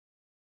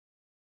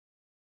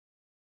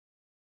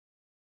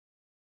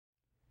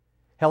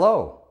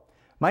Hello,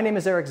 my name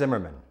is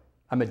Zimmermann.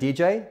 I'm a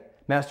DJ,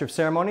 Master of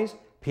Ceremonies,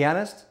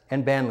 Pianist,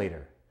 and band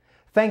leader.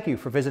 Thank you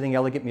for visiting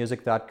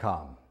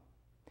elegantmusic.com.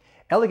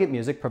 Elegant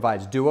Music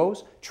provides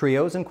duos,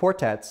 trios, and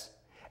quartets,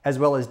 as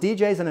well as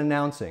DJs and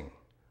announcing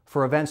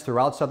for events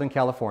throughout Southern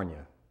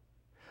California.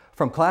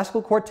 From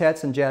classical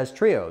quartets and jazz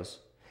trios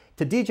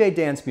to DJ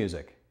dance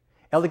music,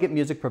 Elegant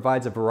Music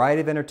provides a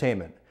variety of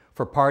entertainment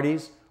for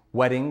parties,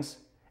 weddings,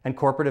 and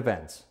corporate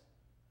events.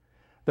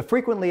 The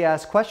frequently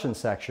asked questions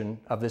section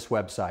of this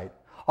website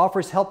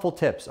offers helpful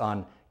tips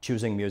on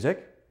choosing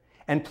music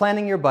and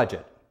planning your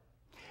budget.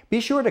 Be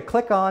sure to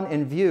click on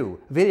and view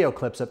video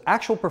clips of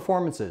actual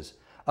performances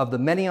of the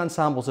many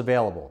ensembles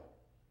available.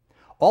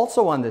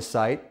 Also on this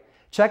site,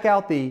 check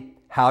out the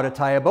How to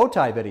Tie a Bow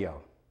Tie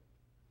video.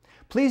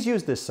 Please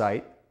use this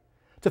site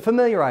to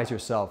familiarize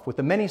yourself with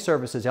the many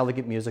services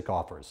Elegant Music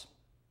offers.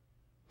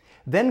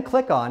 Then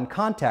click on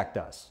Contact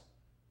Us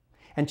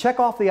and check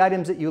off the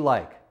items that you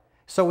like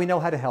so we know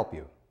how to help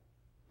you.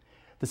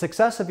 The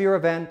success of your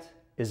event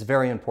is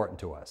very important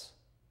to us.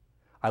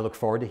 I look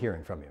forward to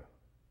hearing from you.